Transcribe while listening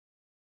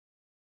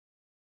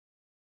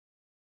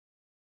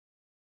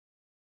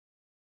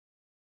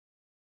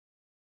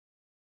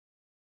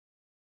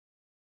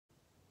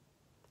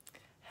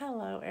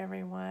Hello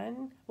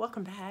everyone,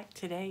 welcome back.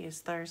 Today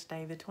is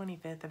Thursday the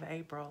 25th of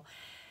April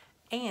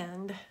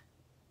and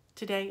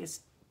today is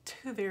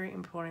two very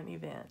important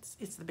events.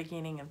 It's the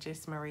beginning of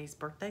Jessie Marie's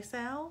birthday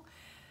sale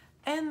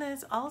and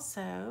there's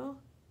also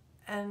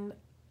an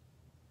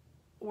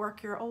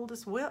Work Your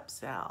Oldest Whip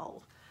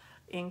sale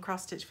in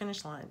Cross Stitch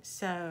Finish Line.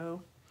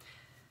 So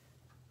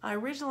I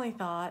originally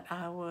thought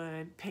I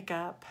would pick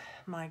up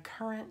my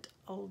current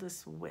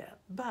oldest whip,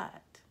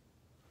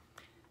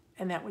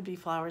 and that would be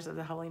Flowers of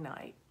the Holy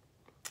Night.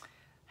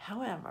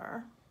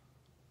 However,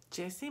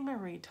 Jessie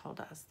Marie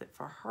told us that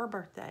for her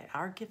birthday,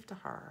 our gift to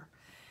her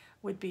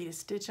would be to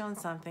stitch on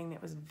something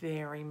that was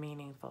very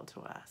meaningful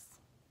to us.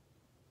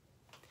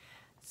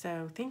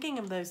 So thinking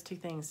of those two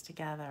things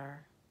together,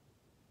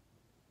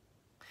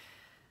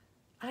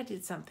 I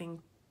did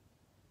something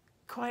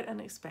quite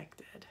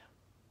unexpected.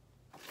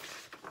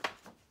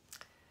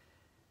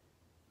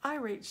 I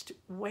reached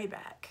way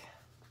back.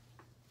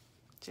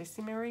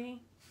 Jessie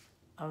Marie,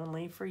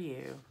 only for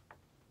you.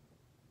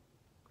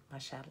 My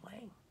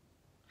Chatelaine.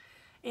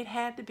 It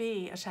had to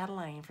be a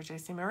Chatelaine for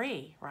Jessie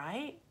Marie,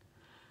 right?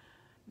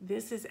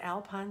 This is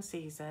Alpine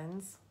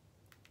Seasons.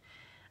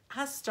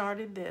 I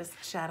started this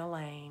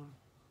Chatelaine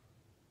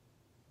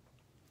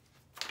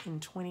in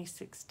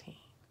 2016.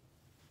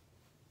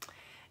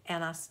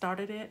 And I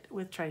started it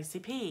with Tracy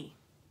P.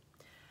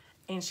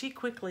 And she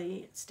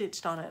quickly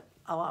stitched on it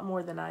a lot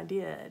more than I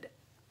did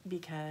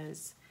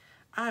because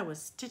I was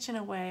stitching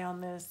away on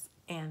this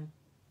and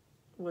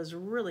was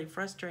really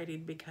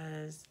frustrated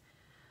because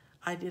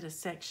I did a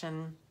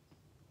section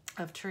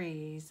of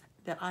trees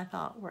that I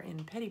thought were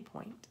in Petty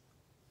Point,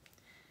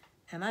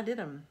 and I did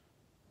them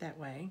that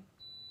way.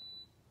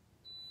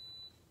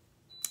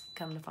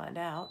 Come to find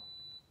out,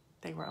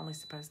 they were only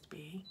supposed to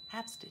be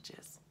half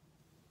stitches,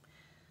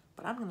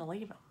 but I'm gonna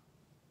leave them.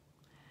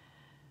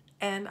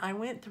 And I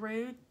went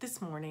through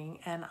this morning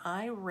and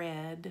I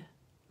read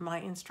my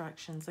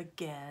instructions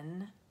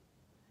again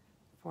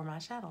for my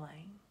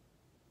Chatelaine.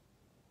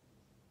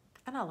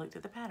 And I looked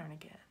at the pattern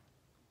again.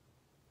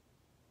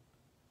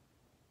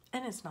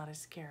 And it's not as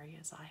scary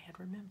as I had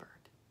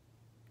remembered.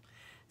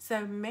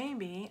 So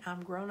maybe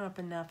I'm grown up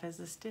enough as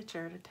a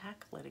stitcher to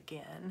tackle it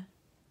again.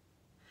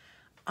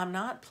 I'm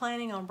not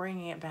planning on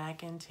bringing it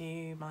back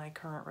into my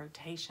current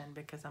rotation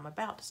because I'm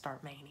about to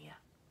start Mania.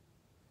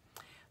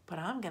 But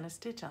I'm gonna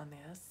stitch on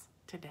this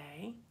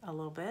today a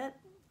little bit.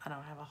 I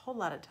don't have a whole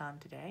lot of time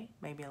today,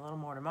 maybe a little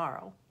more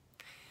tomorrow.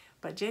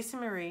 But Jessie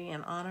Marie,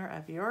 in honor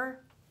of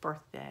your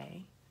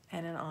birthday,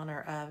 and in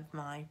honor of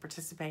my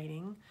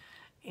participating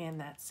in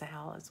that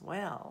sale as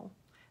well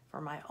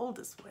for my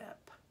oldest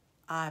whip,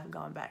 I've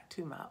gone back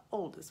to my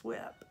oldest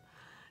whip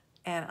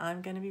and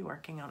I'm going to be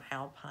working on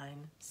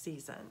Alpine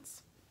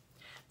Seasons.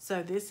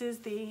 So this is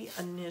the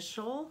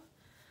initial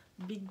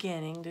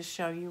beginning to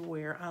show you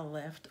where I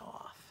left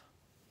off.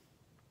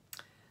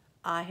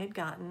 I had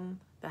gotten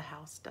the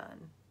house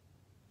done.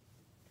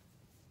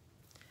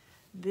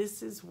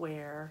 This is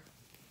where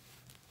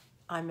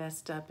I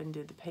messed up and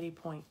did the Petty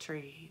Point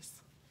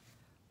trees.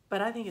 But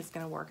I think it's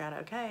gonna work out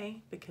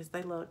okay because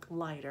they look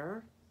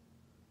lighter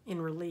in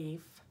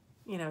relief,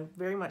 you know,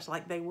 very much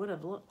like they would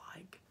have looked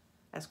like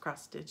as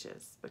cross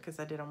stitches because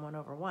I did them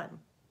 1/1.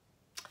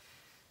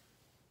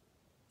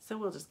 So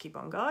we'll just keep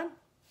on going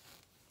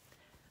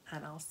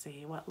and I'll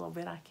see what little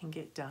bit I can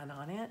get done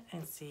on it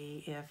and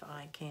see if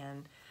I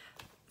can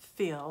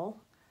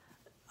feel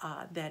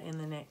that in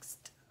the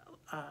next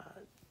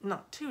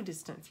not too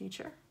distant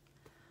future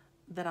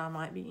that I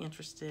might be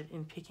interested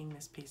in picking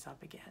this piece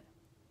up again.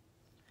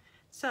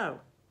 So,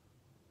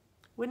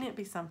 wouldn't it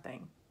be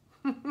something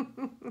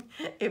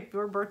if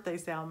your birthday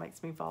sale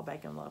makes me fall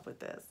back in love with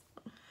this?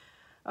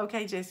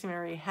 Okay, Jessie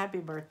Marie, happy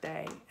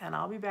birthday, and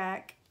I'll be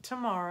back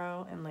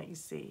tomorrow and let you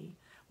see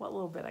what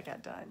little bit I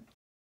got done.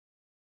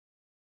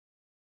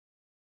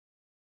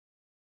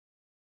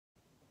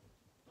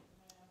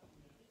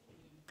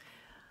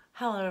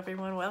 Hello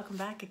everyone, welcome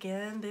back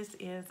again. This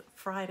is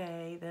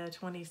Friday the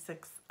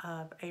 26th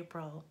of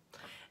April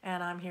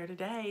and I'm here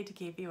today to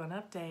give you an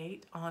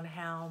update on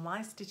how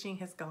my stitching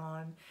has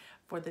gone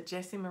for the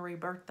Jessie Marie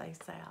birthday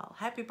sale.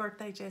 Happy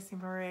birthday, Jessie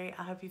Marie.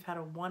 I hope you've had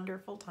a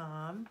wonderful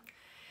time.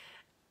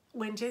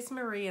 When Jessie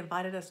Marie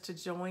invited us to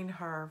join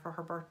her for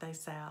her birthday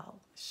sale,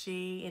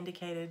 she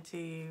indicated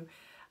to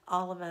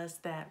all of us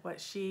that what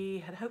she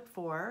had hoped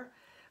for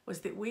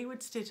was that we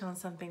would stitch on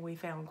something we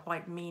found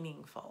quite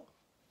meaningful.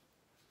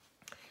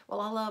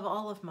 Well, I love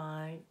all of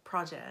my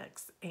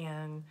projects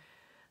and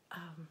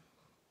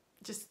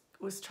just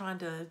was trying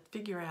to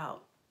figure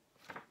out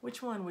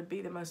which one would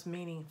be the most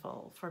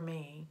meaningful for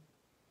me.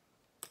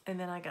 And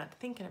then I got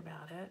thinking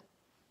about it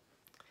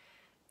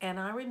and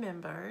I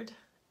remembered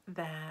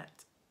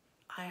that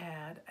I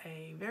had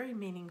a very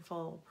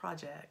meaningful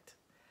project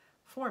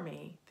for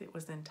me that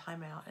was in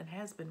timeout and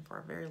has been for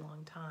a very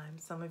long time.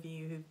 Some of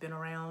you who've been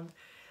around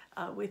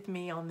with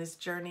me on this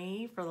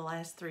journey for the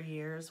last 3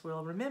 years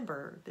will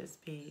remember this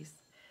piece.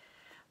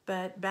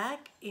 But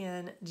back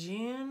in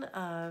June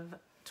of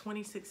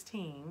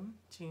 2016,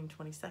 June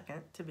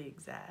 22nd to be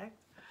exact,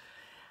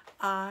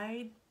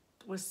 I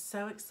was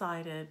so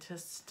excited to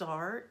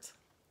start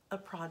a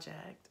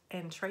project,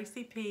 and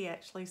Tracy P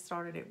actually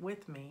started it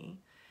with me.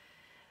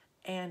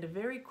 And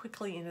very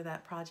quickly into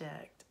that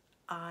project,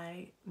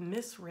 I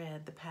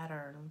misread the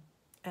pattern,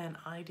 and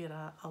I did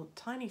a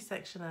tiny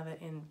section of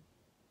it in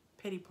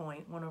pity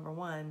point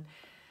 1/1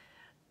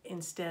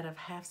 instead of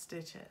half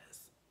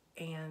stitches.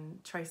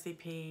 And Tracy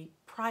P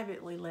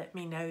privately let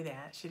me know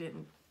that. She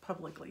didn't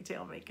publicly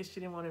tell me because she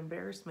didn't want to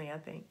embarrass me, I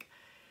think.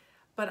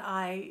 But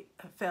I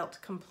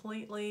felt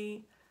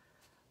completely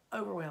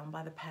overwhelmed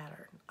by the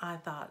pattern. I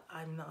thought,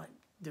 I'm not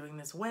doing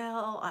this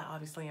well. I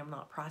obviously am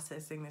not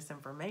processing this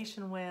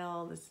information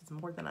well. This is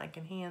more than I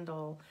can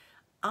handle.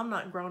 I'm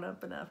not grown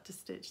up enough to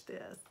stitch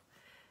this.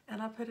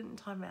 And I put it in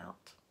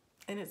timeout.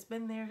 And it's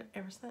been there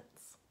ever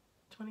since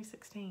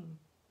 2016.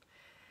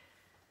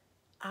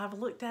 I've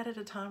looked at it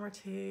a time or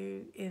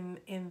two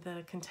in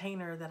the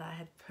container that I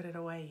had put it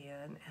away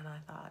in, and I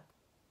thought,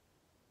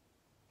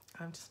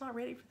 I'm just not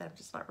ready for that. I'm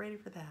just not ready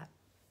for that.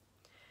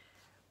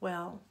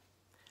 Well,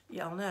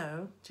 y'all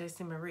know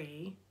J.C.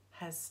 Marie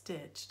has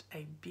stitched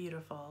a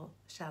beautiful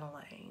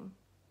chatelaine.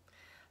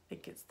 I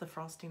think it's the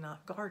Frosty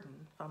Knot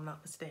Garden, if I'm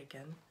not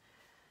mistaken.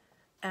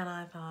 And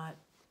I thought,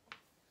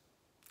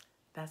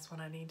 that's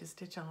what I need to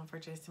stitch on for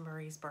J.C.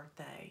 Marie's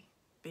birthday,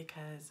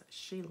 because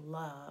she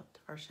loved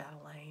her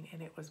chatelaine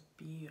and it was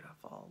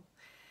beautiful.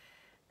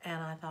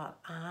 And I thought,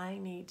 I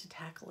need to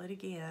tackle it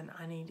again.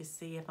 I need to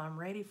see if I'm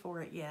ready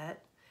for it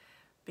yet,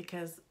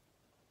 because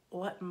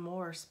what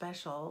more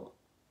special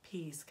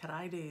piece could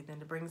I do than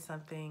to bring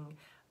something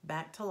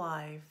back to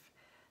life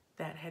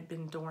that had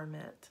been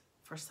dormant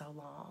for so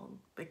long,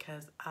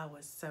 because I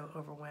was so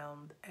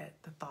overwhelmed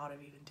at the thought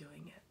of even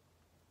doing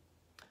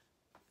it.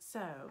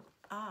 So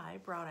I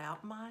brought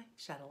out my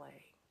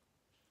Chatelaine.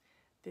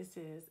 This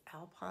is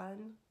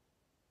Apine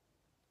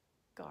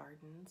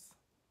Gardens.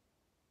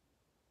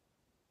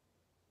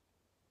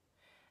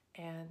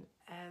 And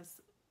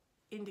as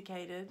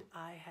indicated,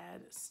 I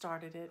had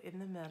started it in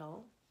the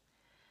middle,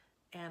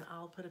 and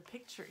I'll put a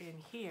picture in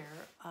here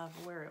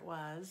of where it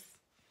was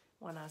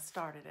when I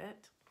started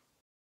it.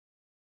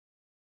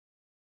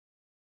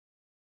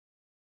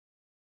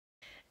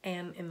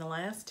 And in the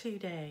last 2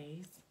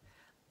 days,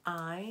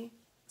 I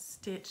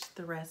stitched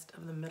the rest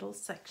of the middle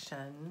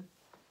section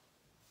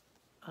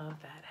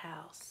of that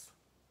house,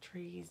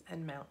 trees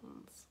and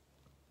mountains.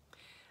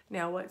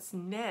 Now what's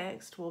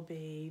next will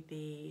be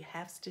the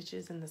half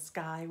stitches in the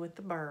sky with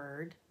the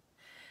bird,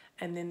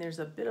 and then there's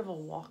a bit of a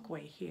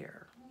walkway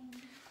here.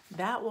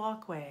 That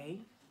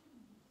walkway,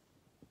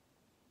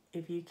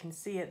 if you can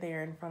see it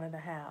there in front of the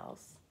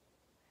house,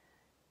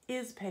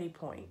 is Petty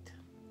Point.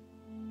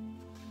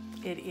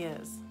 It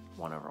is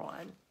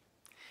 1/1.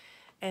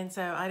 And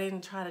so I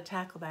didn't try to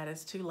tackle that.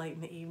 It's too late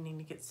in the evening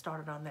to get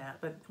started on that.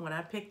 But when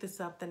I pick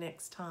this up the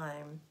next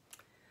time,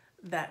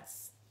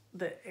 that's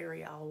the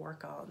area I'll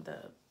work on,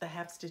 the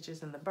half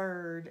stitches and the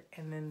bird,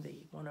 and then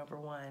the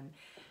 1/1.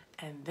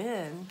 And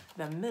then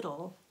the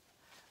middle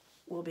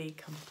will be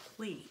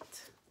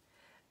complete.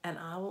 And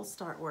I will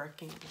start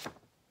working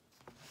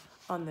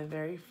on the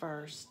very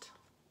first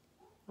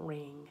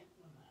ring,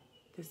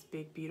 this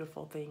big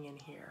beautiful thing in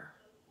here.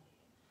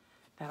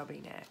 That'll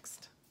be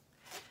next.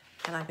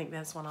 And I think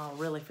that's when I'll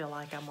really feel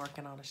like I'm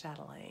working on a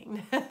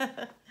chatelaine.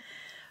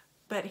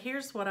 But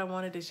here's what I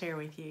wanted to share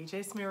with you.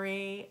 J.C.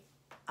 Marie,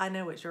 I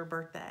know it's your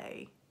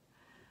birthday,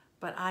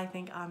 but I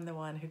think I'm the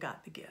one who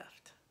got the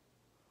gift.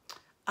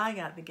 I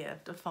got the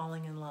gift of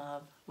falling in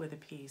love with a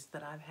piece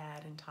that I've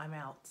had in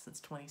timeout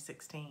since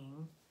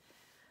 2016.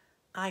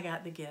 I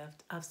got the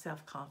gift of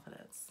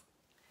self-confidence.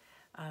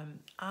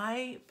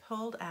 I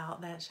pulled out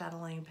that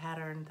chatelaine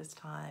pattern this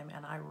time,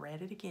 and I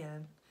read it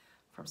again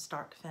from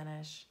start to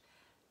finish,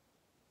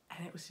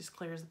 and it was just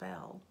clear as a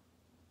bell.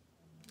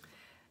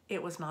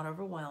 It was not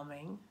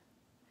overwhelming.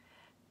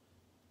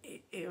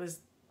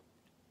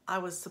 I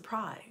was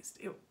surprised.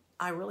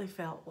 I really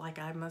felt like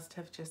I must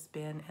have just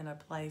been in a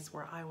place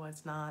where I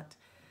was not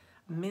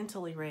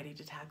mentally ready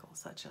to tackle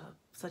such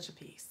a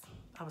piece.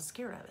 I was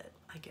scared of it,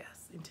 I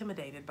guess,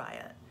 intimidated by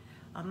it.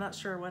 I'm not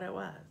sure what it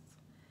was.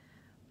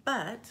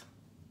 But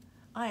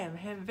I am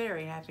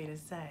very happy to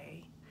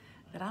say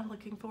that I'm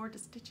looking forward to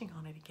stitching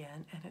on it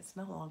again, and it's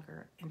no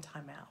longer in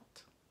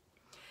timeout.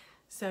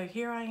 So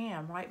here I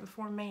am, right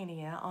before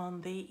Mania,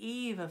 on the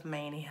eve of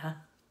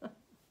Mania,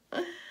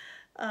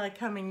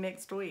 coming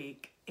next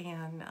week,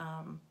 and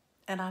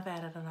I've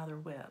added another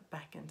whip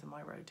back into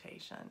my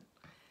rotation,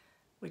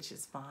 which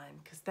is fine,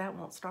 because that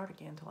won't start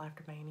again until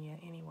after Mania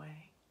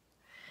anyway.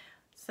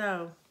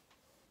 So,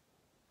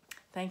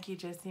 thank you,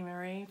 J.C.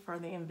 Marie, for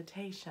the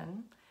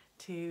invitation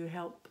to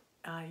help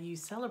you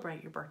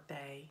celebrate your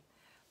birthday,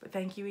 but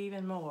thank you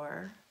even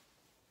more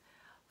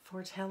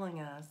for telling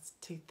us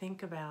to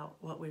think about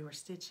what we were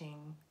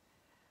stitching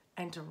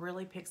and to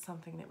really pick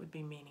something that would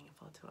be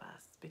meaningful to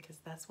us, because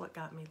that's what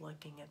got me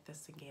looking at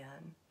this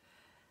again.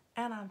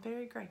 And I'm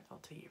very grateful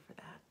to you for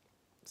that.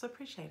 So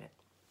appreciate it.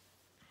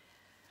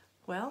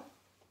 Well,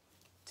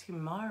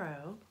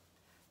 tomorrow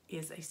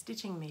is a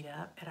stitching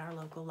meetup at our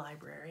local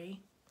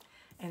library,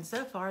 And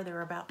so far, there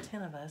are about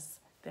 10 of us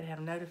that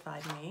have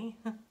notified me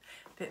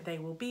that they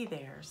will be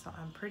there. So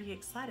I'm pretty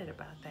excited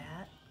about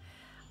that.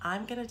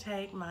 I'm gonna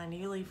take my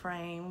newly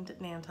framed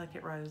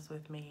Nantucket Rose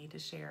with me to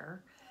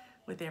share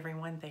with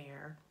everyone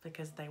there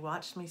because they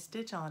watched me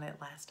stitch on it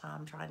last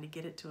time trying to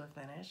get it to a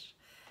finish,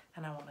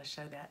 and I want to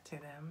show that to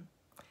them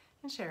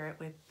and share it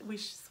with,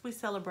 we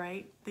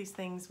celebrate these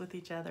things with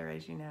each other,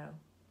 as you know.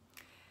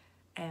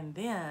 And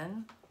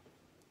then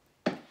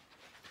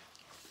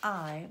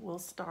I will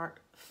start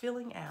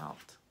filling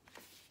out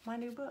my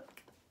new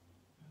book.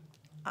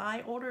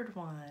 I ordered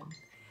one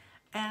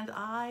and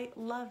I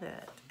love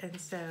it. And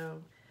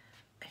so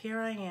here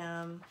I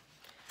am.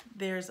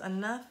 There's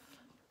enough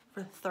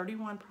for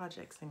 31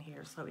 projects in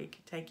here, so it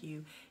could take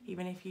you,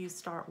 even if you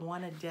start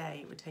one a day,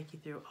 it would take you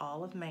through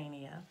all of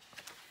Mania.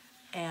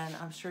 And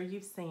I'm sure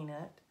you've seen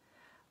it,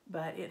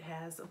 but it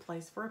has a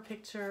place for a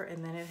picture,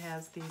 and then it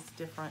has these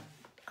different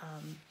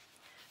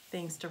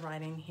things to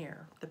write in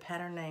here. The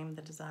pattern name,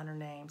 the designer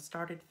name,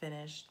 started,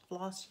 finished,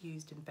 floss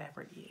used, and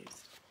fabric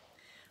used.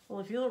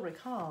 Well, if you'll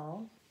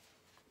recall,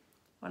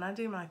 when I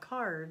do my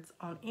cards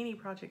on any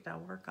project I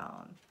work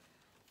on,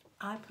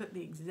 I put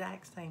the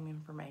exact same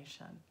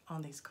information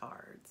on these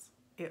cards.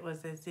 It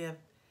was as if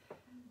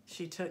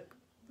she took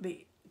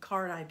the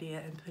card idea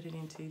and put it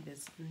into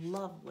this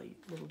lovely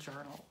little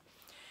journal.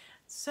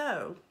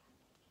 So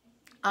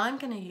I'm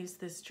going to use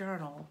this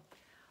journal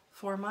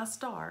for my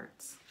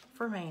starts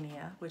for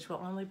Mania, which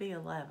will only be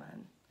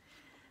 11.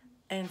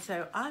 And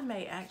so I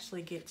may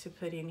actually get to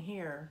put in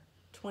here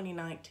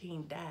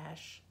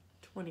 2019-2020,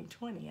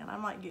 and I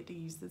might get to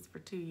use this for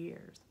 2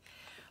 years.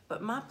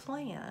 But my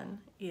plan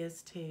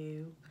is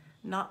to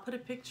not put a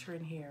picture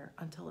in here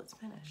until it's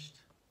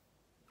finished.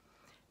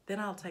 Then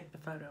I'll take the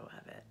photo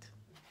of it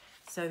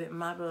so that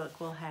my book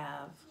will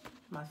have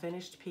my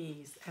finished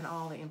piece and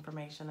all the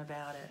information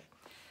about it.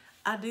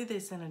 I do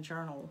this in a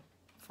journal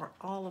for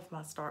all of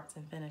my starts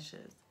and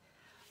finishes,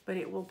 but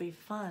it will be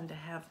fun to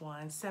have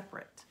one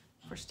separate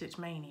for Stitch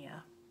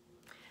Mania.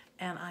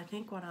 And I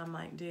think what I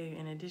might do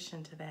in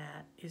addition to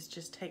that is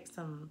just take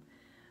some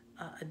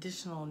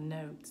additional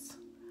notes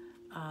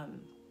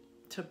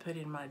to put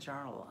in my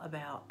journal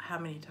about how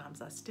many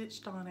times I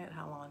stitched on it,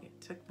 how long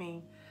it took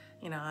me.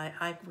 You know,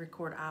 I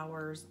record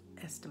hours,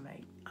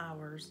 estimate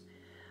hours,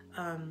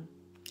 and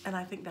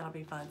I think that'll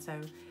be fun.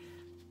 So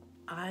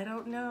I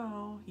don't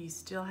know, you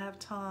still have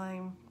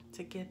time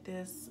to get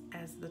this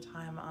as the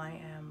time I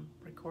am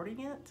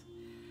recording it.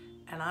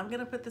 And I'm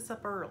gonna put this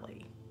up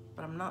early,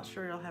 but I'm not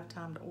sure you'll have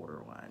time to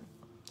order one.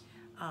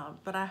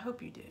 But I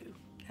hope you do,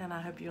 and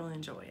I hope you'll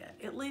enjoy it.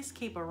 At least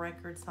keep a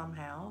record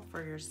somehow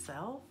for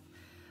yourself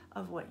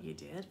of what you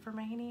did for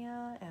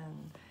Mania,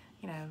 and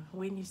you know,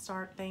 when you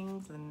start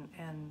things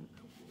and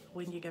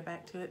when you go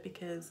back to it,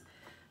 because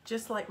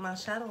just like my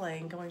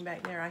Chatelaine, going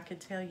back there, I could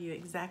tell you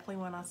exactly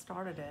when I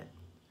started it.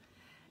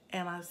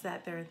 And I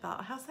sat there and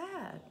thought, how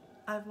sad.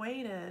 I've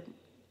waited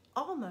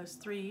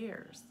almost 3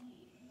 years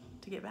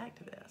to get back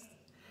to this.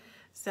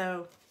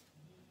 So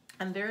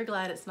I'm very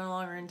glad it's no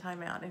longer in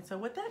timeout. And so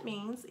what that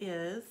means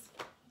is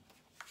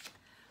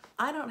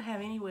I don't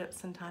have any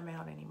whips in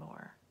timeout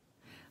anymore.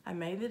 I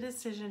made the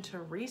decision to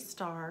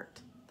restart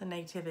the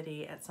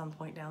Nativity at some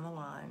point down the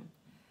line,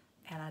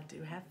 and I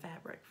do have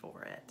fabric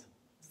for it.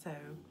 So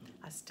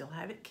I still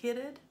have it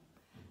kitted.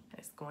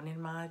 It's going in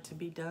my to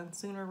be done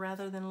sooner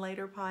rather than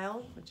later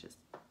pile, which is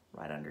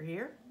right under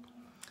here.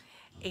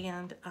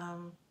 And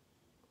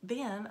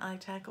then I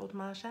tackled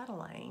my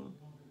Chatelaine,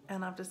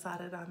 and I've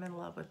decided I'm in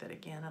love with it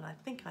again, and I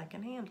think I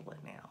can handle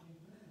it now.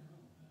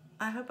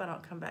 I hope I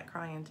don't come back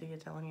crying to you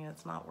telling you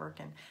it's not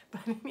working,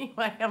 but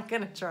anyway, I'm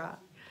gonna try.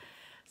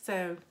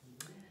 So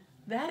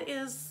that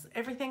is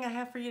everything I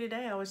have for you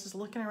today. I was just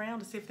looking around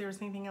to see if there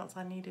was anything else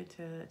I needed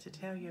to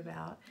tell you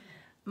about.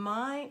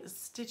 My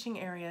stitching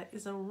area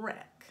is a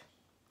wreck.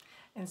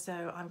 And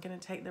so I'm gonna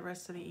take the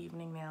rest of the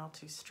evening now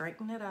to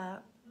straighten it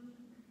up,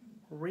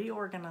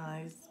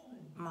 reorganize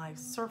my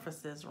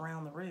surfaces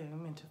around the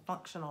room into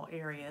functional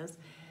areas,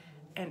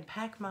 and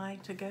pack my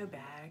to-go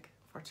bag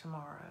for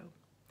tomorrow.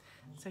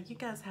 So you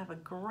guys have a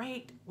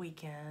great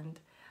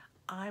weekend.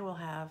 I will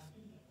have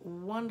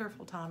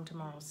wonderful time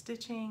tomorrow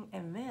stitching,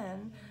 and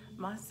then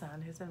my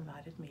son has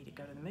invited me to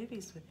go to the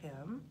movies with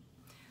him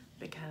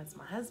because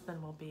my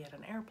husband will be at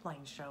an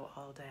airplane show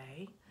all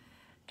day,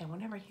 and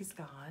whenever he's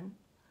gone,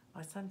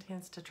 my son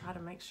tends to try to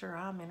make sure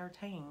I'm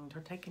entertained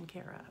or taken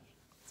care of.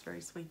 It's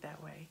very sweet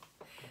that way.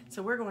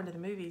 So we're going to the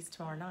movies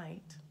tomorrow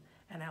night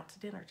and out to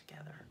dinner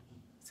together.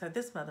 So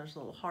this mother's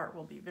little heart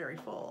will be very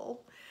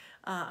full.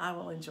 I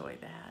will enjoy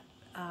that.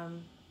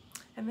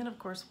 And then of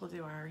course we'll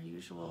do our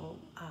usual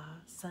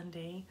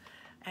Sunday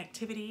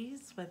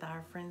activities with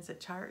our friends at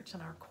church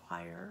and our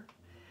choir,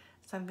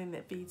 something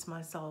that feeds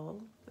my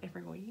soul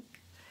every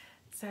week.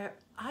 So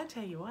I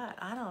tell you what,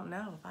 I don't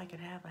know if I could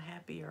have a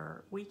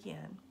happier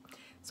weekend.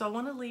 So I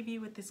want to leave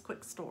you with this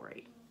quick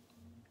story.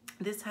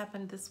 This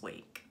happened this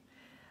week.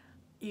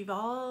 You've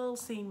all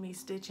seen me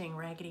stitching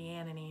Raggedy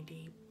Ann and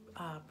Andy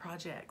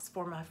projects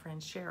for my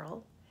friend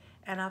Shirl,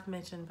 and I've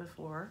mentioned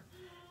before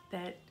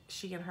that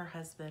she and her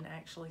husband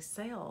actually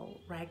sell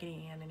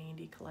Raggedy Ann and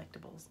Andy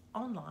collectibles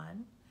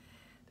online.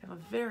 They have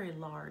a very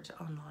large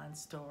online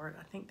store.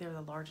 I think they're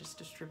the largest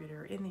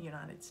distributor in the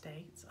United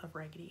States of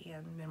Raggedy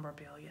Ann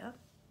memorabilia.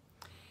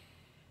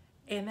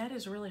 And that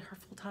is really her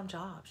full-time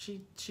job.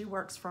 She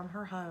works from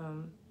her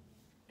home,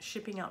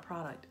 shipping out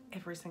product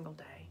every single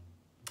day.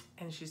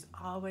 And she's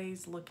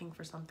always looking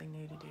for something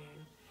new to do.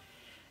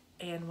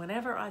 And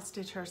whenever I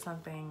stitch her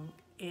something,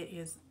 it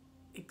is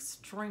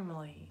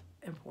extremely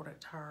important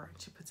to her.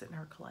 She puts it in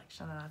her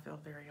collection, and I feel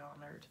very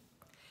honored.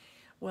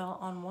 Well,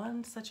 on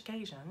one such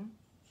occasion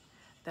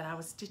that I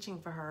was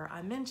stitching for her,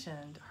 I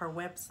mentioned her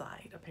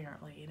website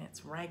apparently, and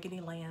it's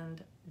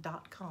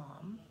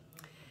raggedyland.com.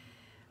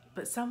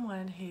 But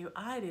someone who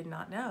I did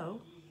not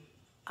know,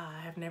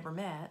 I have never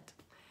met,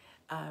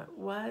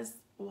 was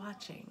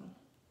watching,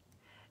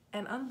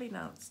 and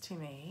unbeknownst to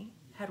me,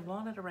 had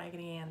wanted a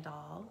Raggedy Ann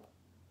doll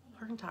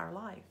her entire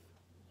life,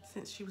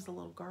 since she was a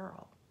little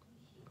girl.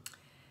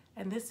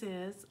 And this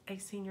is a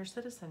senior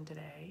citizen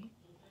today,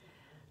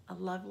 a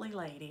lovely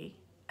lady,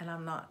 and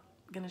I'm not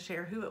going to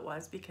share who it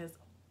was because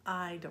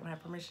I don't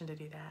have permission to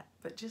do that,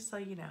 but just so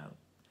you know,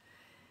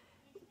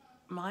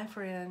 my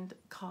friend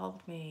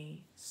called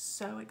me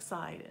so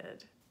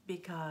excited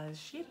because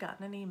she had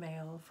gotten an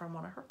email from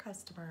one of her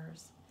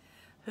customers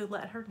who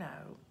let her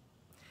know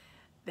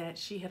that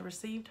she had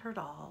received her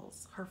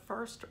dolls, her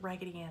first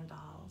Raggedy Ann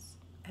dolls,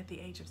 at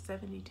the age of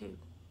 72,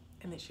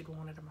 and that she'd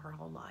wanted them her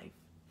whole life,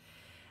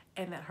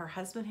 and that her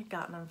husband had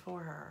gotten them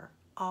for her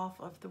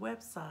off of the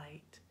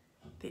website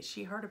that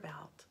she heard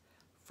about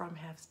from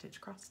Half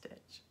Stitch Cross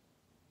Stitch.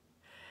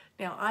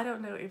 Now, I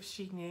don't know if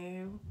she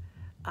knew,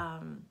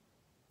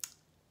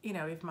 you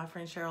know, if my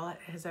friend Shirl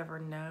has ever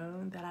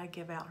known that I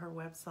give out her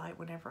website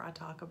whenever I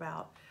talk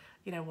about,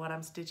 you know, what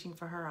I'm stitching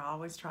for her. I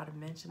always try to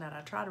mention it.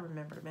 I try to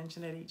remember to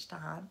mention it each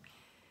time.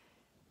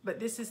 But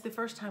this is the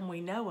first time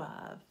we know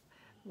of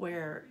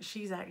where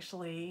she's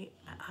actually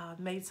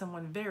made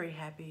someone very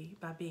happy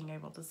by being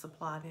able to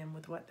supply them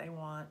with what they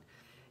want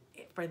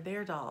for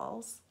their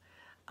dolls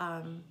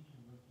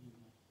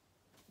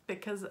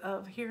because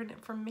of hearing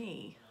it from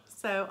me.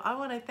 So I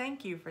want to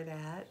thank you for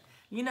that.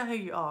 You know who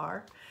you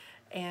are.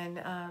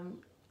 And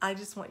I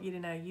just want you to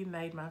know you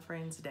made my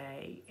friend's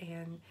day.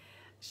 And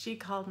she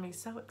called me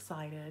so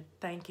excited,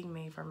 thanking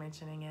me for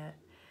mentioning it.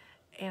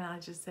 And I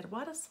just said,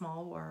 what a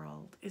small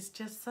world. It's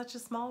just such a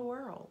small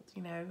world,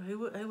 you know, who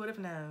would have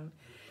known?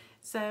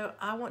 So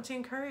I want to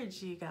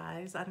encourage you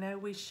guys. I know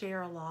we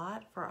share a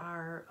lot for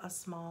our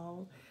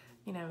small,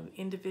 you know,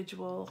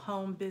 individual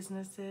home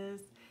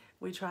businesses.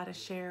 We try to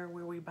share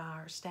where we buy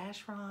our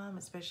stash from,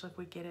 especially if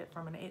we get it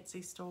from an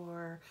Etsy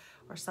store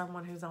or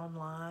someone who's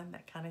online,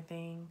 that kind of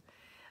thing.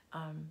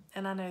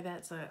 And I know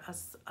that's a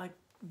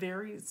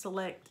very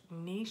select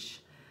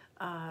niche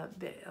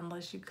that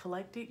unless you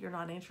collect it, you're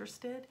not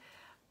interested.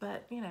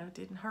 But, you know, it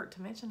didn't hurt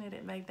to mention it.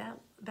 It made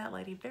that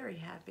lady very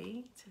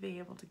happy to be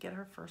able to get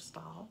her first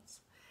dolls.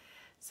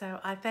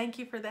 So I thank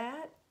you for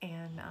that,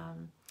 and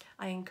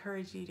I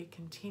encourage you to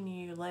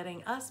continue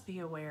letting us be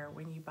aware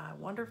when you buy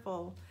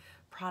wonderful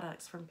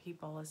products from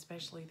people,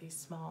 especially these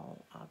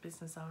small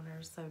business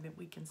owners, so that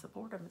we can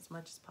support them as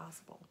much as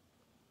possible.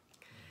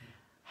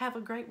 Have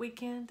a great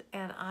weekend,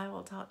 and I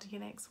will talk to you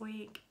next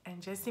week. And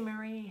Jessie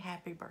Marie,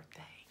 happy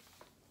birthday.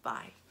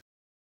 Bye.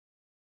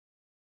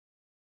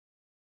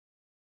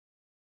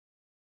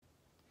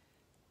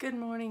 Good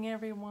morning,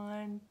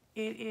 everyone.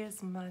 It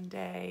is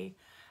Monday,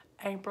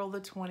 April the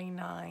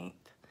 29th,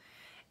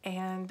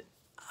 and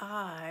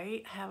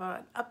I have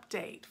an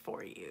update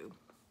for you.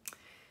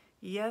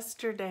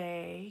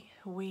 Yesterday,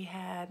 we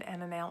had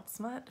an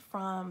announcement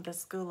from the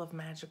School of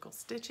Magical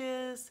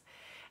Stitches,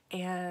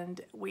 and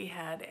we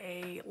had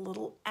a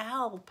little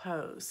owl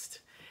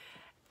post.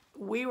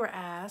 We were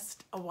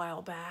asked a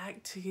while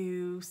back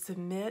to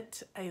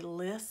submit a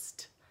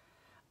list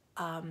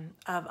of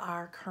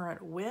our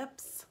current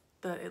whips,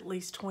 at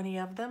least 20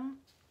 of them.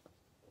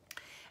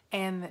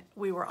 And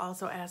we were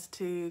also asked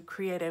to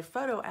create a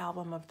photo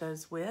album of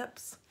those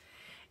whips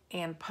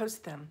and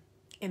post them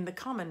in the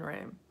common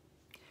room,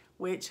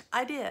 which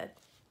I did.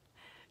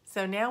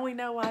 So now we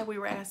know why we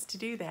were asked to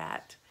do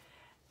that.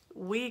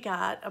 We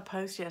got a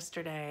post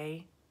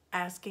yesterday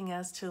asking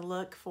us to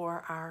look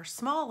for our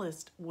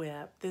smallest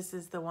whip. This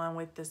is the one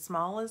with the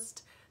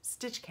smallest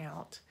stitch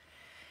count.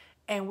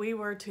 And we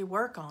were to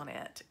work on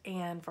it.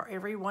 And for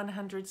every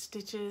 100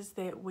 stitches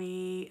that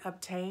we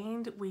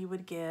obtained, we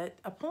would get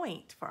a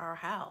point for our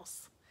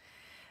house.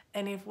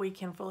 And if we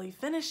can fully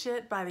finish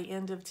it by the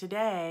end of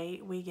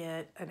today, we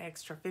get an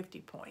extra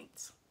 50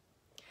 points.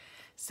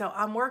 So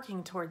I'm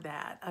working toward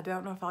that. I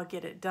don't know if I'll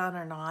get it done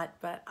or not,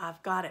 but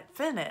I've got it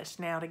finished.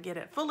 Now to get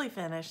it fully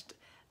finished,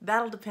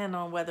 that'll depend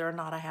on whether or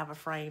not I have a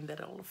frame that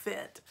it'll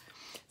fit.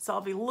 So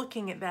I'll be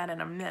looking at that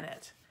in a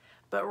minute.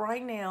 But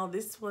right now,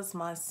 this was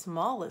my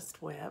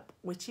smallest whip,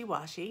 Witchy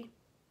Washy.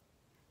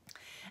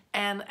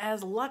 And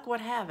as luck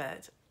would have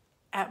it,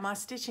 at my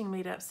stitching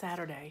meetup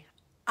Saturday,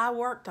 I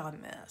worked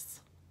on this.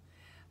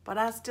 But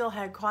I still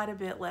had quite a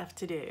bit left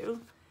to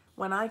do.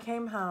 when I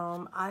came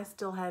home, I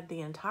still had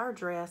the entire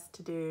dress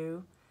to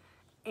do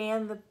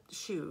and the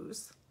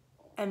shoes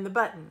and the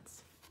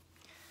buttons.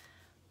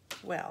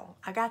 Well,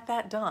 I got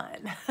that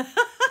done.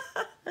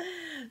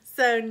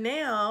 So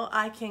now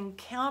I can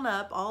count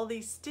up all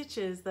these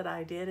stitches that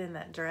I did in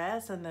that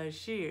dress and those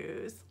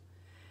shoes.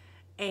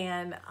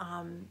 And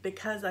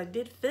because I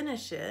did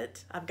finish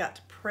it, I've got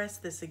to press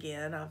this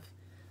again.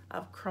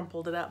 I've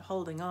crumpled it up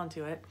holding on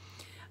to it.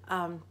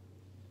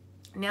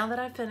 Now that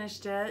I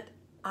finished it,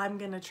 I'm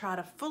gonna try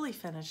to fully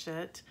finish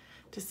it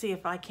to see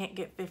if I can't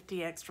get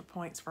 50 extra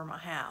points for my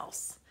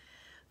house.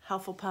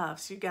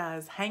 Hufflepuffs, you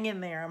guys, hang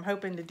in there. I'm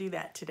hoping to do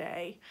that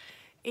today.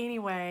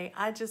 Anyway,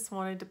 I just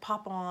wanted to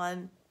pop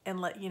on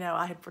and let you know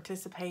I had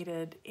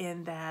participated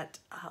in that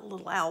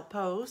little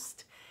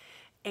outpost.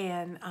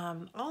 And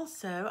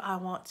also, I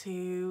want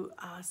to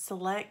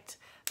select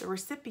the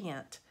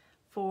recipient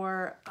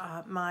for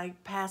my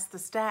Pass the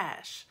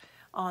Stash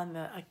on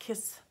the A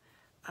Kiss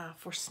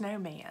for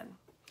Snowman.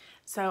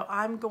 So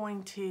I'm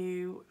going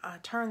to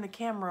turn the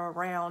camera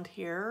around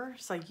here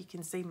so you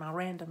can see my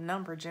random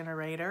number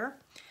generator.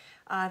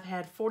 I've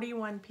had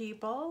 41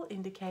 people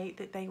indicate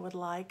that they would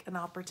like an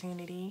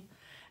opportunity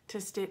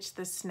to stitch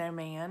the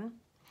snowman.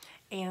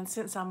 And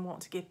since I want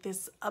to get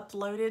this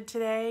uploaded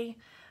today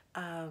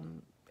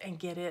and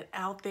get it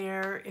out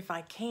there if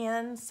I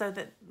can so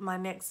that my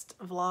next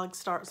vlog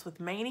starts with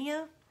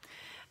Mania,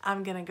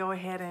 I'm gonna go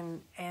ahead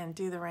and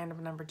do the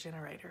random number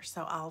generator.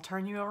 So I'll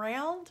turn you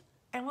around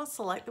and we'll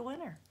select the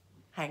winner.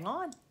 Hang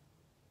on.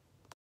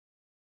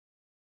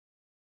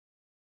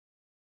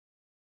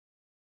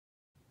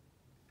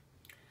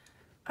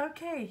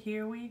 Okay,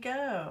 here we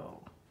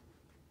go.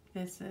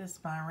 This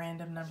is my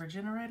random number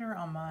generator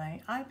on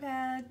my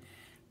iPad.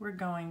 We're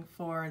going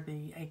for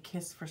the A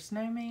Kiss for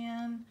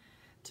Snowman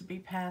to be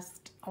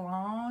passed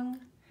along.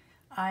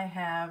 I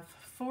have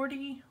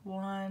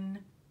 41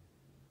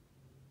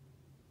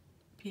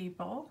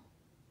 people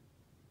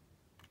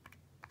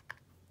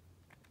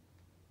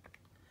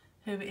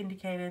who've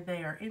indicated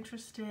they are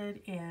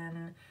interested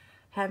in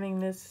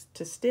having this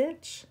to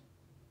stitch.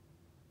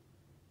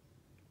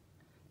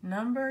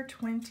 Number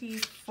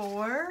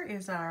 24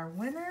 is our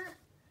winner.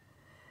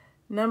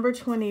 Number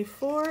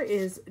 24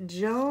 is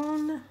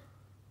Joan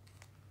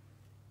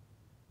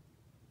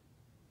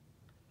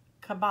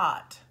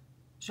Cabot.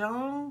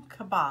 Joan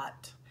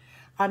Cabot.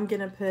 I'm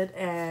gonna put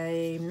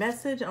a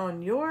message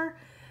on your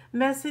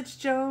message,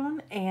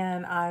 Joan,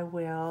 and I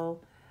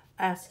will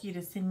ask you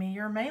to send me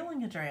your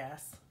mailing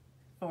address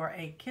for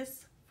A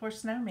Kiss for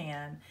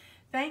Snowman.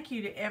 Thank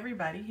you to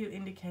everybody who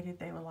indicated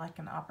they would like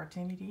an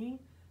opportunity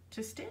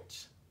to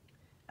stitch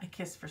A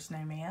Kiss for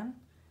Snowman.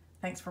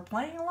 Thanks for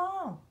playing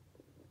along.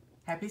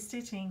 Happy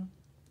stitching.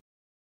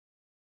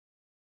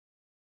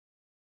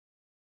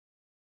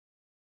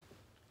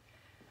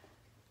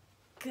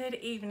 Good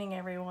evening,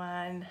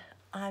 everyone.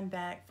 I'm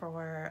back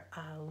for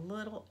a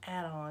little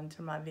add-on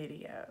to my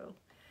video.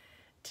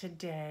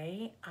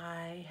 Today,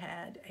 I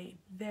had a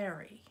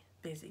very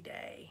busy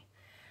day,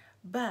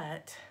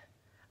 but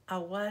I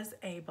was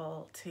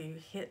able to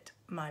hit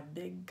my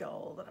big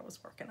goal that I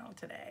was working on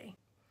today.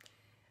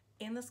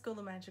 In the School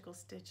of Magical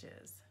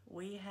Stitches,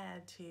 we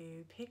had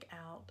to pick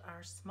out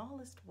our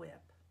smallest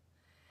whip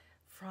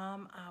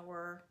from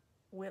our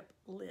whip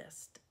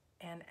list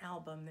and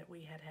album that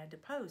we had to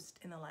post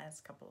in the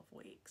last couple of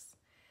weeks.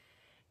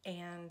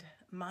 And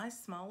my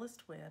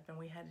smallest whip, and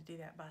we had to do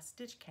that by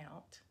stitch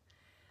count,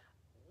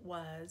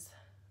 was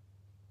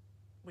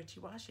Witchy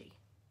Washy.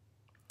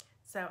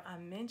 So I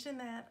mentioned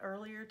that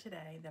earlier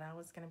today that I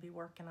was going to be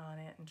working on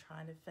it and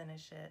trying to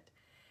finish it.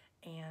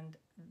 And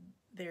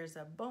there's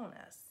a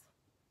bonus.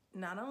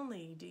 Not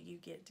only do you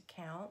get to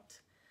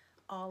count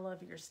all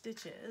of your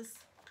stitches,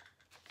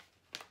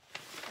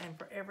 and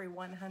for every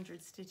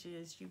 100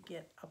 stitches you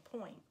get a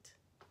point,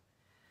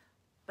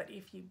 but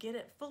if you get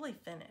it fully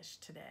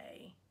finished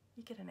today,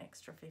 you get an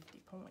extra 50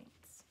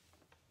 points.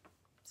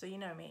 So you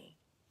know me,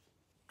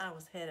 I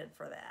was headed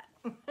for that.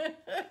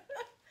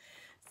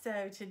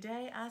 So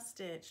today I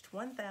stitched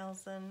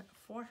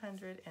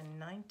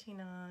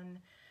 1,499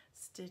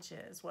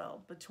 stitches.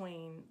 Well,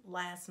 between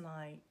last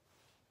night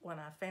when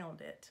I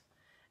found it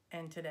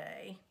and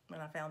today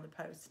when I found the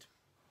post.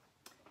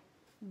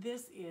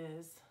 This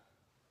is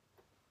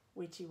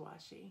Witchy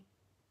Washy,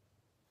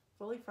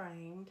 fully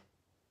framed,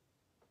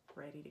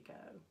 ready to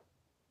go.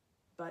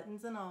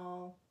 Buttons and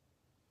all.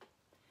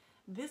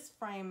 This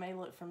frame may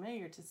look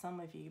familiar to some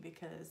of you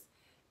because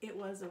it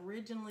was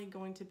originally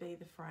going to be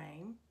the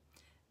frame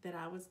that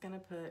I was going to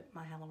put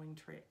my Halloween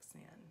tricks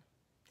in.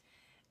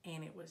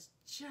 And it was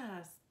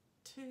just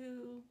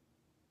too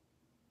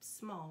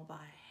small by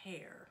a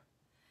hair.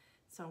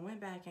 So I went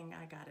back and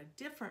I got a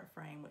different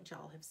frame, which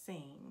y'all have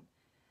seen.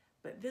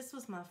 But this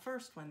was my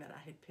first one that I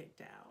had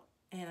picked out.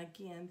 And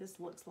again, this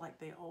looks like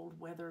the old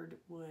weathered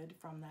wood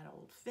from that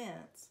old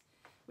fence,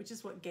 which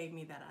is what gave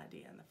me that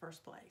idea in the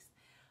first place.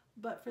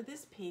 But for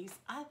this piece,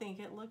 I think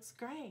it looks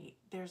great.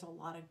 There's a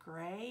lot of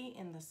gray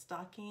in the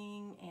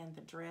stocking, and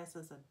the dress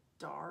is a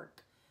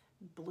dark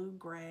blue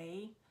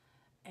gray.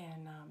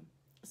 And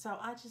So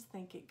I just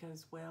think it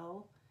goes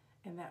well,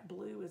 and that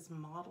blue is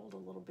mottled a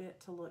little bit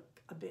to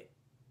look a bit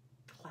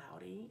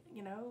cloudy,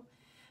 you know.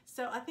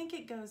 So I think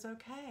it goes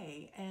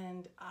okay,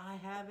 and I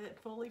have it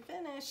fully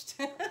finished.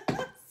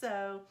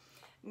 So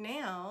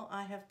now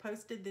I have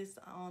posted this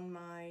on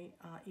my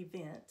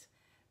event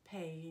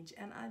page,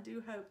 and I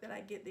do hope that I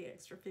get the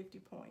extra 50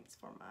 points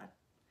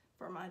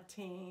for my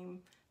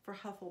team for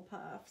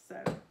Hufflepuff.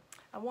 So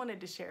I wanted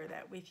to share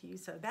that with you.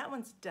 So that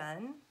one's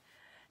done,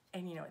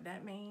 and you know what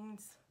that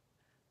means?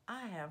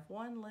 I have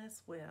one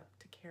less whip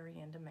to carry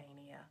into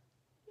Mania.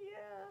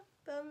 Yeah,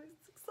 that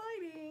is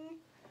exciting.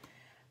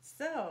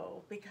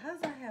 So,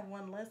 because I have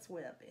one less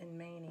whip in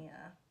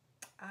Mania,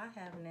 I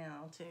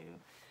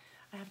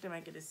have to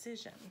make a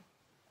decision.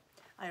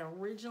 I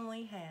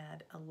originally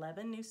had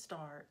 11 new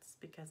starts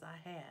because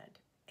I had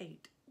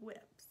 8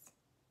 whips.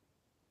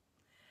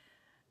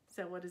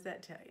 So what does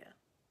that tell you?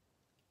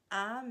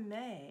 I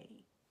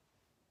may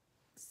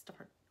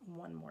start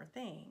one more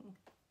thing,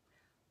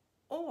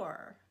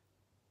 or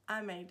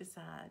I may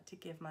decide to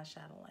give my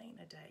Chatelaine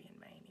a day in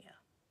Mania.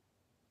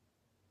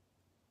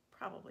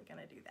 Probably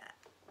gonna do that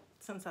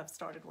since I've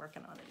started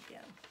working on it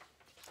again.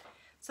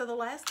 So the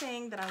last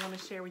thing that I want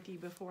to share with you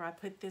before I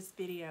put this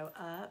video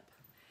up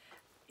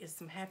is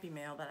some happy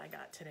mail that I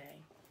got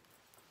today.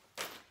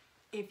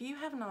 If you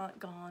have not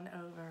gone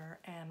over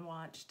and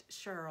watched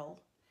Shirl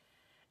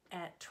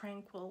at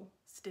Tranquil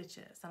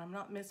Stitches, and I'm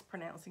not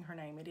mispronouncing her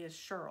name, it is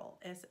Shirl,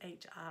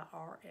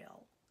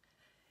 S-H-I-R-L.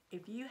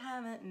 If you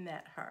haven't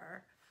met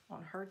her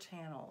on her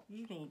channel,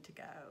 you need to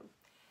go.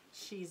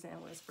 She's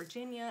in West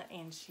Virginia,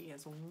 and she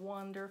is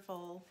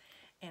wonderful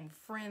and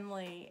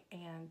friendly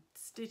and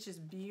stitches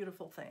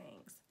beautiful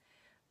things.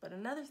 But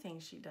another thing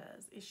she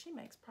does is she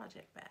makes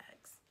project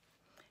bags.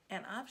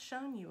 And I've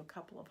shown you a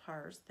couple of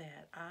hers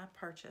that I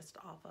purchased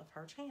off of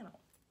her channel.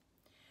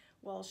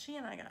 Well, she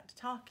and I got to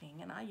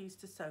talking, and I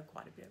used to sew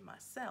quite a bit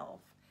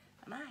myself,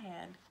 and I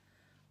had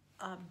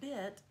a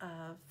bit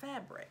of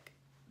fabric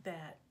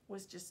that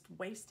was just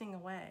wasting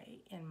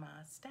away in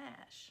my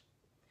stash,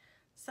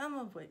 some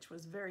of which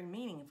was very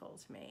meaningful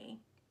to me,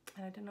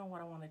 and I didn't know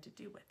what I wanted to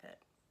do with it.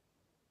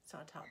 So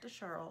I talked to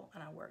Shirl,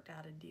 and I worked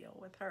out a deal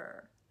with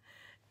her,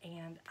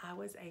 and I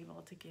was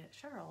able to get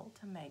Shirl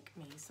to make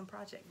me some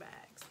project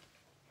bags.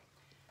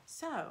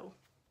 So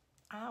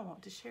I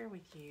want to share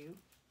with you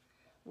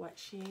what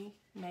she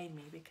made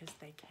me because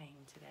they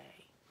came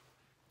today.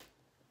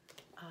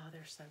 Oh,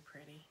 they're so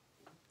pretty.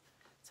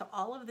 So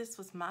all of this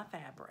was my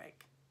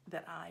fabric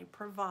that I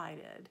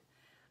provided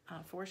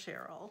for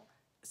Shirl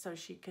so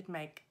she could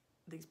make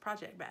these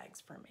project bags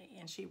for me,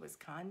 and she was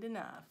kind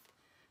enough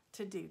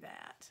to do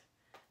that.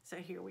 So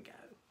here we go.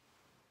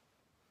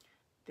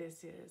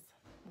 This is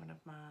one of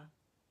my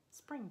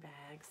spring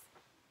bags,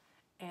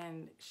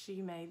 and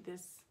she made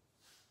this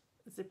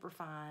zipper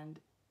find,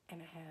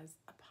 and it has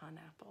a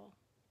pineapple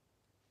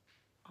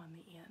on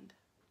the end,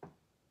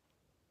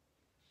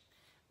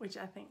 which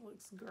I think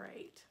looks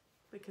great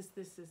because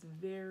this is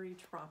very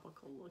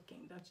tropical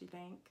looking, don't you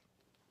think?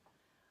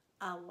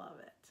 I love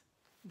it.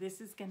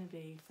 This is going to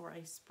be for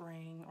a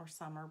spring or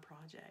summer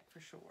project for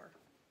sure.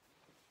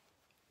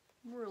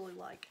 Really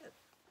like it.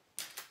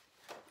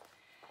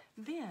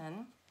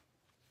 Then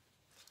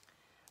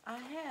I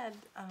had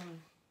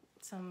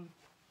some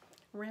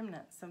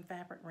remnants, some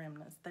fabric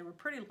remnants. They were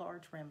pretty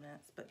large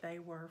remnants, but they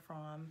were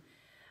from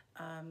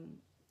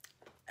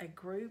a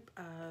group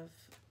of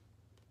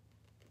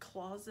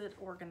closet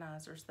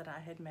organizers that I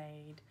had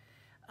made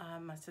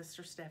my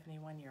sister Stephanie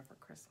one year for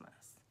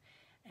Christmas.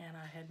 And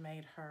I had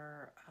made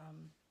her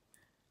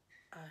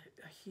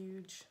a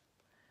huge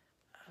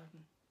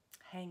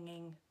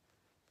hanging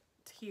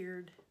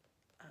tiered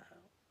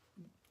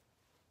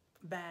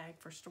bag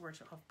for storage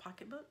of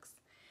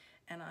pocketbooks.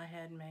 And I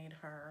had made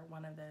her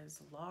one of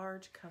those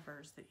large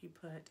covers that you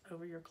put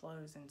over your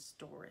clothes in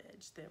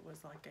storage that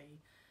was like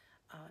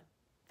I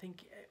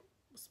think it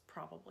was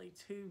probably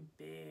 2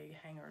 big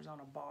hangers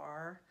on a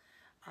bar.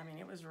 I mean,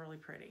 it was really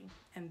pretty.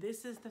 And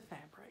this is the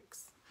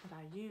fabrics that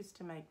I used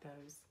to make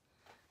those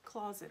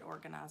closet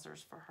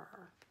organizers for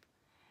her.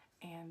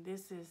 And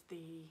this is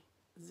the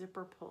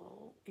zipper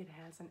pull. It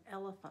has an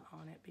elephant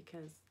on it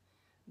because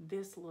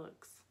this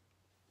looks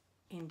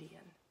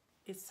Indian.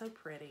 It's so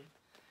pretty.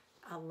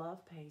 I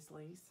love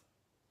paisleys.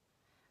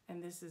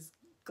 And this is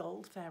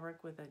gold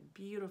fabric with a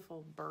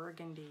beautiful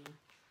burgundy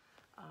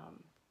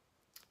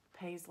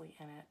paisley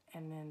in it.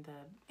 And then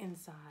the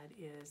inside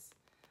is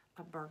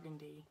a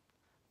burgundy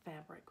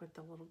fabric with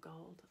the little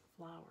gold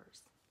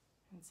flowers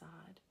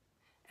inside.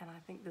 And I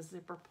think the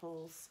zipper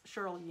pulls,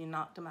 Shirl, you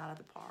knocked them out of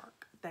the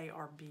park. They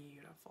are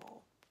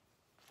beautiful.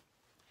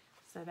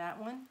 So that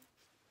one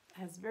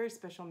has very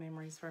special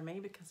memories for me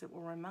because it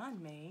will remind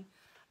me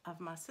of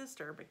my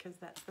sister because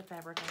that's the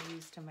fabric I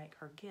used to make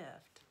her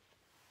gift.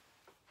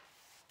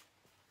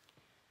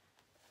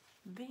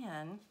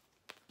 Then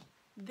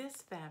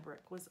this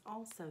fabric was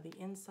also the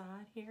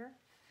inside here.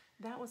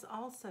 That was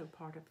also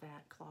part of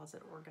that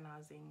closet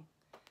organizing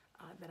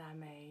that I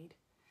made.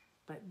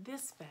 But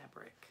this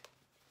fabric,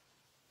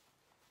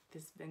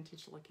 this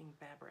vintage looking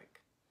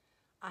fabric,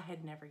 I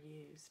had never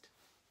used.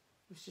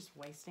 It was just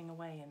wasting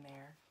away in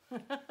there.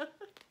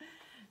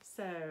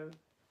 So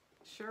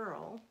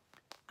Shirl,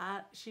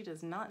 she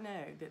does not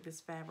know that this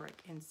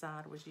fabric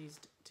inside was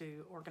used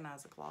to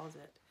organize a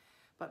closet,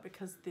 but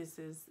because this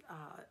is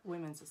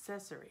women's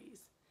accessories,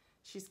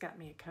 she's got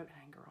me a coat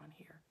hanger on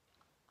here.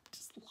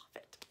 Just love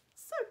it.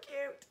 So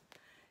cute.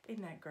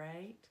 Isn't that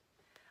great?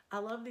 I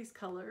love these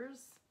colors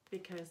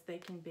because they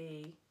can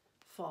be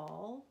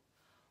fall,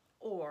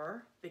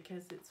 or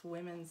because it's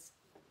women's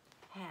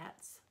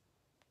hats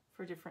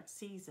for different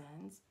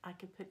seasons, I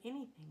could put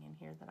anything in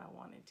here that I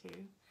wanted to.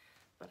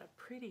 But a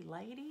pretty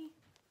lady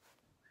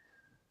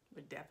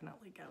would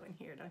definitely go in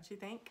here, don't you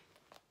think?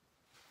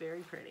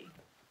 Very pretty.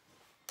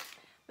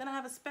 Then I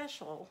have a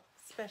special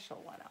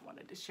one I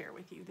wanted to share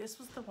with you. This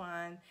was the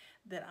one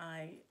that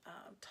I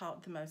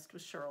talked the most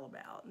with Shirl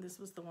about. And this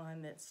was the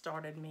one that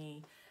started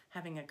me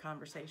having a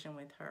conversation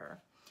with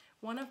her.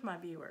 One of my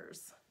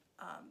viewers,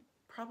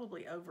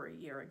 probably over a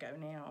year ago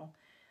now,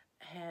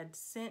 had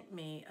sent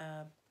me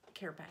a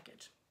care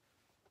package.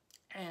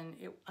 And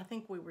I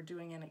think we were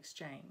doing an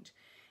exchange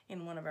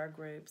in one of our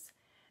groups.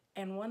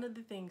 And one of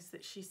the things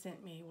that she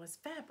sent me was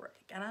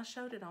fabric. And I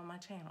showed it on my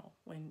channel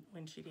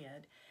when she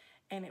did.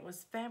 And it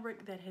was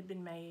fabric that had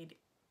been made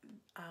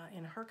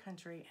in her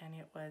country, and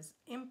it was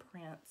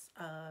imprints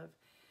of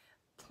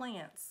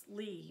plants,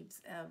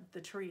 leaves of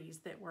the trees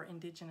that were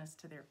indigenous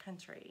to their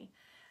country.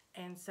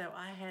 And so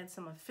I had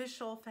some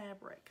official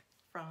fabric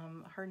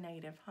from her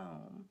native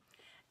home,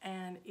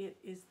 and it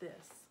is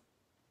this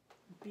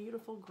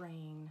beautiful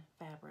green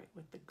fabric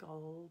with the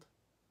gold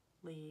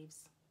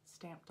leaves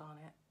stamped on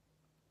it.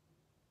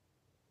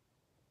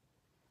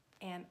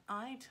 And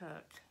I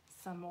took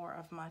some more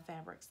of my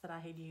fabrics that I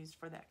had used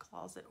for that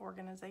closet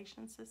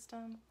organization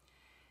system,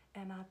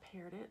 and I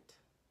paired it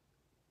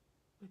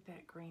with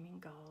that green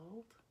and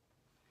gold.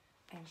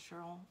 And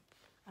Shirl,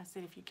 I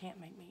said, if you can't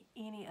make me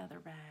any other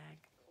bag,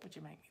 would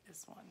you make me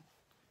this one?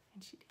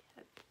 And she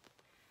did.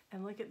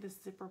 And look at this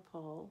zipper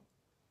pull,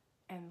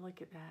 and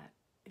look at that.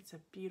 It's a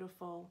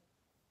beautiful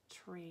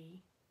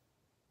tree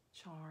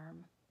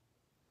charm,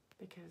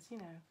 because, you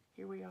know,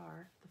 here we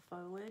are, the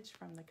foliage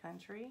from the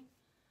country.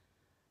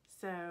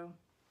 So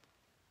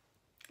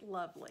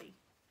lovely.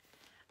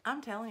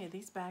 I'm telling you,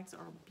 these bags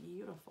are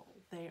beautiful.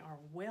 They are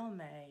well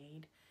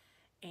made,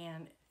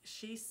 and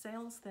she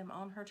sells them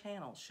on her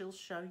channel. She'll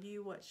show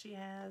you what she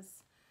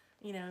has,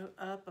 you know,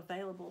 up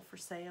available for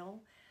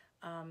sale.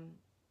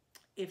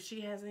 If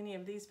she has any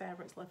of these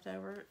fabrics left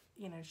over,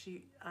 you know,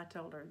 I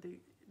told her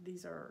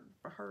these are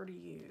for her to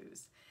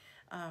use.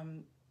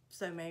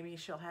 So maybe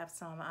she'll have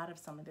some out of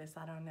some of this.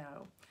 I don't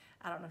know.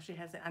 I don't know if she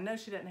has it. I know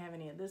she doesn't have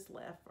any of this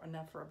left,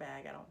 enough for a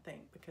bag, I don't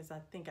think, because I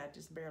think I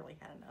just barely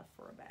had enough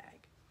for a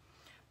bag.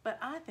 But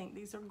I think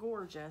these are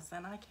gorgeous,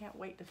 and I can't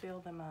wait to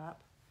fill them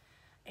up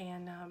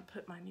and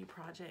put my new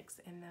projects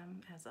in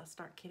them as I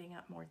start kitting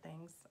up more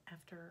things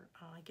after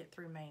I get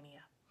through Mania.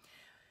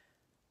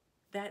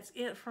 That's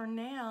it for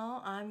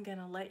now. I'm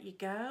gonna let you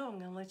go. I'm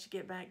gonna let you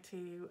get back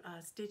to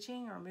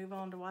stitching or move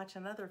on to watch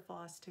another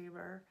Floss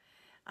Tuber.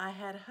 I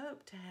had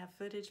hoped to have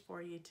footage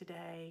for you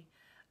today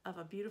of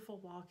a beautiful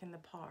walk in the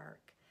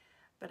park,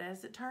 but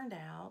as it turned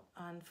out,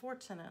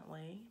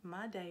 unfortunately,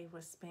 my day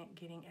was spent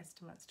getting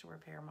estimates to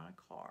repair my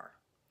car.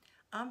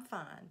 I'm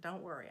fine,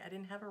 don't worry, I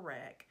didn't have a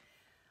wreck.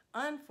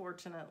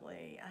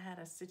 Unfortunately, I had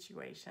a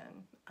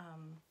situation.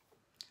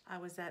 I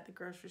was at the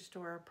grocery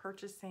store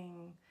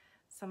purchasing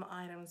some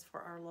items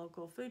for our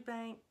local food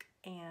bank,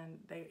 and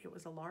it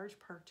was a large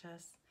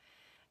purchase.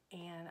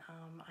 And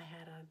I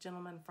had a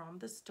gentleman from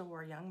the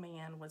store, a young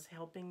man, was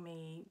helping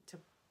me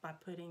by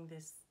putting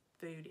this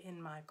food in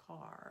my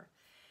car.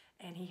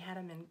 And he had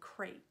them in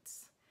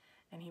crates.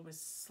 And he was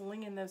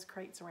slinging those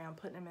crates around,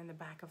 putting them in the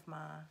back of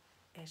my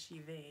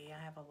SUV.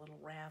 I have a little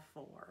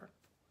RAV4.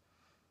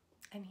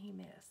 And he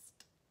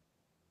missed.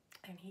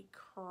 And he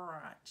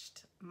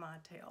crunched my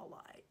tail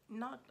light,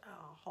 knocked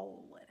a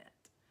hole in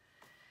it.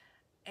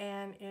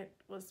 And it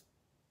was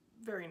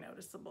very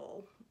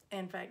noticeable.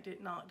 In fact,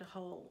 it knocked a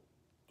hole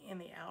in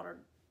the outer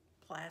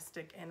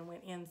plastic and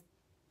went in,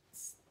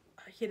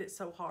 hit it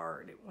so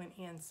hard it went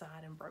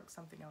inside and broke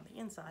something on the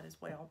inside as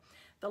well.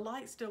 The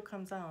light still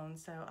comes on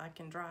so I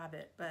can drive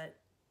it, but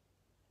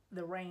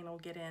the rain will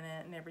get in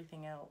it and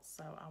everything else,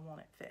 so I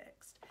want it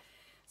fixed.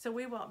 So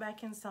we walked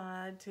back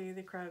inside to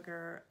the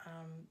Kroger.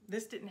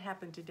 This didn't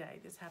happen today.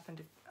 This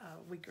happened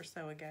a week or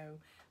so ago.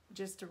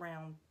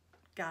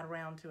 Got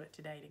around to it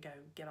today to go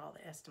get all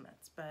the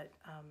estimates. But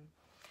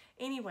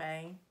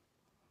anyway,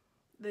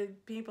 the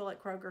people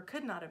at Kroger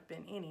could not have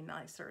been any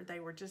nicer. They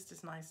were just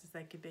as nice as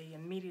they could be.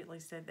 Immediately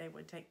said they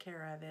would take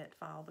care of it,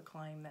 file the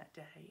claim that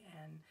day.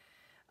 And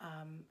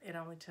it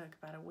only took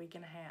about a week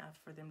and a half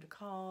for them to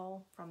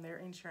call from their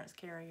insurance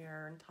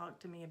carrier and talk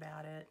to me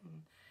about it,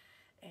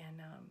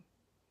 and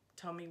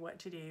told me what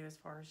to do as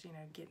far as, you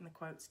know, getting the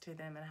quotes to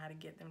them and how to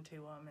get them to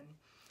them.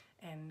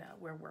 And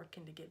we're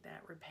working to get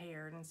that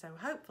repaired. And so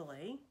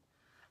hopefully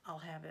I'll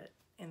have it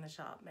in the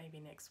shop maybe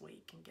next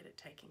week and get it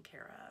taken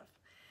care of.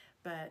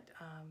 But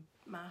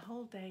my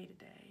whole day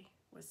today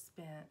was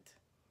spent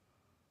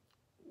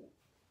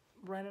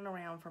running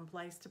around from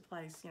place to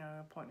place,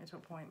 appointment to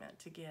appointment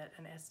to get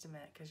an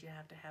estimate, because you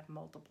have to have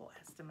multiple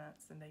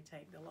estimates and they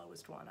take the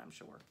lowest one, I'm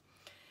sure.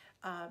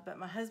 But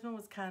my husband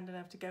was kind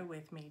enough to go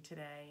with me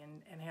today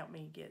and help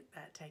me get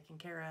that taken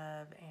care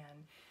of.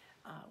 And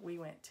we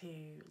went to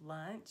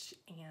lunch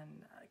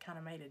and kind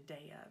of made a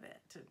day of it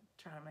to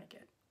try to make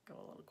it go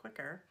a little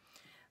quicker.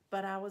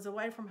 But I was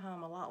away from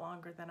home a lot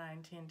longer than I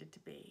intended to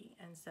be.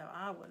 And so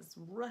I was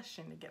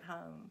rushing to get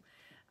home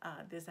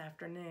this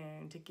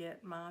afternoon to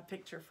get my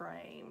picture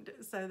framed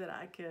so that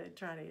I could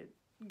try to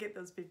get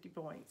those 50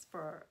 points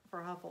for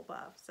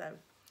Hufflepuff. So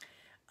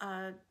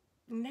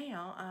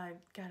now I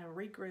got to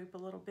regroup a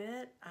little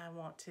bit. I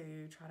want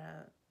to try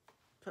to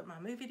put my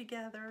movie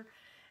together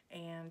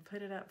and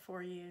put it up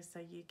for you so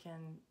you can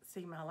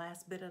see my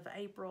last bit of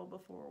April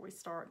before we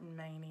start in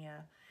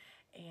Mania.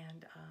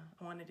 And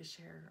I wanted to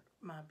share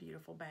my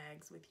beautiful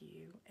bags with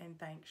you and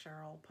thank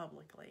Shirl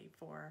publicly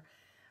for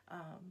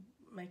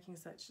making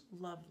such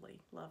lovely,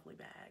 lovely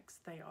bags.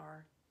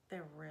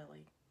 They're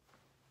really,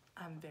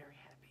 I'm very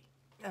happy.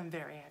 I'm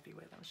very happy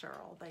with them,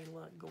 Shirl. They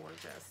look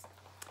gorgeous.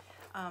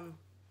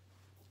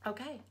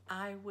 Okay,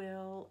 I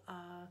will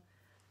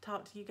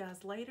talk to you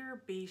guys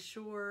later. Be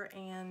sure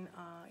and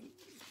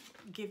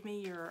give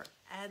me your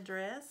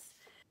address.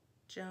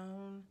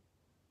 Joan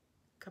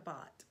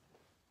Cabot.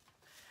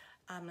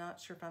 I'm not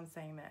sure if I'm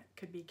saying that.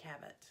 Could be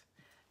Cabot.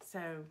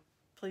 So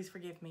please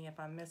forgive me if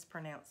I'm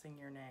mispronouncing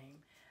your name.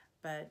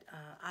 But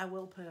I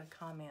will put a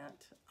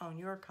comment on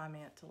your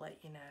comment to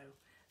let you know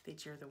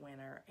that you're the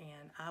winner.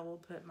 And I will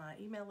put my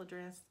email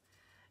address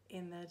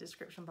in the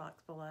description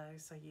box below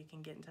so you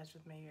can get in touch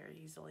with me very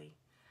easily.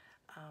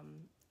 I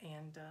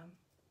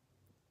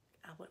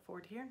look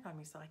forward to hearing from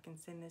you so I can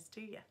send this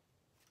to you.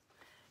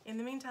 In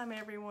the meantime,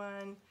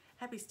 everyone,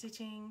 happy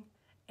stitching.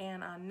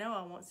 And I know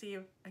I won't see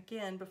you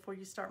again before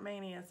you start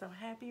Mania. So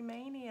happy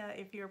Mania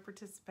if you're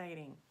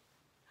participating.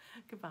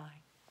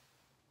 Goodbye.